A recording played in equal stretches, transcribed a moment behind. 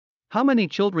How many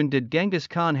children did Genghis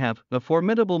Khan have? A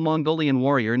formidable Mongolian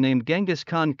warrior named Genghis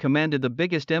Khan commanded the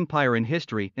biggest empire in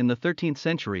history in the 13th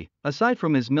century. Aside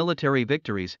from his military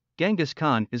victories, Genghis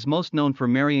Khan is most known for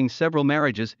marrying several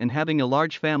marriages and having a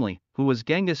large family. Who was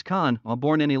Genghis Khan?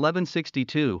 Born in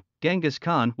 1162, Genghis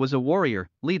Khan was a warrior,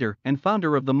 leader, and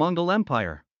founder of the Mongol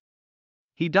Empire.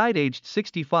 He died aged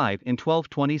 65 in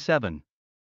 1227.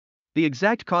 The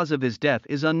exact cause of his death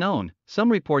is unknown.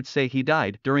 Some reports say he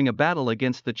died during a battle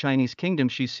against the Chinese kingdom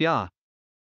Xia.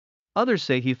 Others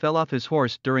say he fell off his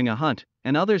horse during a hunt,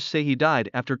 and others say he died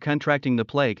after contracting the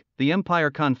plague. The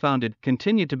empire Khan founded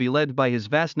continued to be led by his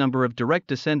vast number of direct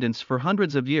descendants for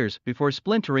hundreds of years before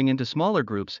splintering into smaller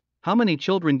groups. How many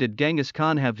children did Genghis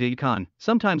Khan have? Khan,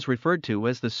 sometimes referred to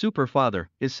as the super father,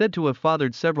 is said to have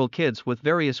fathered several kids with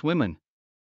various women.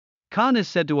 Khan is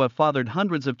said to have fathered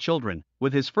hundreds of children.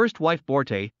 With his first wife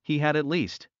Börte, he had at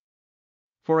least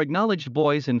 4 acknowledged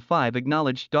boys and 5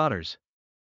 acknowledged daughters.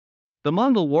 The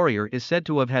Mongol warrior is said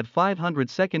to have had 500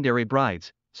 secondary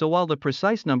brides, so while the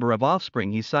precise number of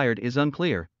offspring he sired is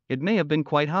unclear, it may have been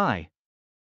quite high.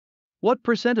 What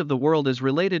percent of the world is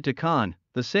related to Khan?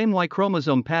 The same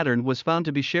Y-chromosome pattern was found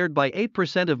to be shared by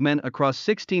 8% of men across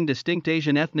 16 distinct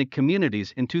Asian ethnic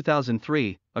communities in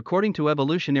 2003, according to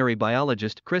evolutionary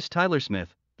biologist Chris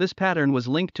Tyler-Smith. This pattern was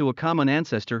linked to a common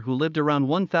ancestor who lived around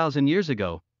 1,000 years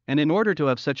ago, and in order to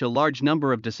have such a large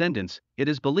number of descendants, it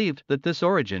is believed that this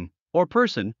origin, or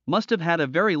person, must have had a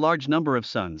very large number of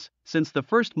sons, since the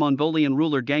first Mongolian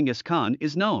ruler Genghis Khan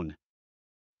is known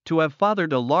to have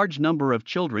fathered a large number of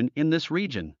children in this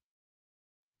region.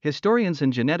 Historians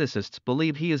and geneticists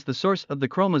believe he is the source of the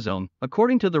chromosome.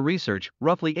 According to the research,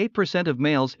 roughly 8% of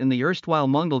males in the erstwhile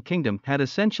Mongol kingdom had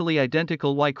essentially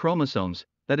identical Y chromosomes,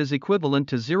 that is equivalent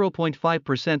to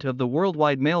 0.5% of the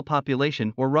worldwide male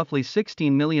population or roughly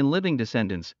 16 million living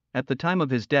descendants. At the time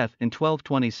of his death in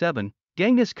 1227,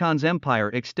 Genghis Khan's empire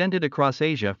extended across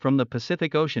Asia from the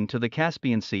Pacific Ocean to the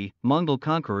Caspian Sea. Mongol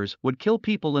conquerors would kill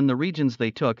people in the regions they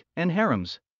took, and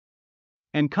harems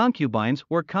and concubines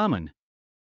were common.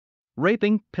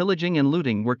 Raping, pillaging and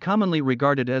looting were commonly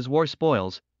regarded as war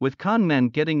spoils, with Khan men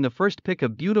getting the first pick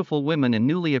of beautiful women in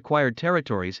newly acquired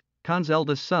territories. Khan's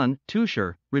eldest son,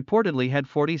 Tushar, reportedly had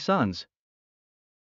 40 sons.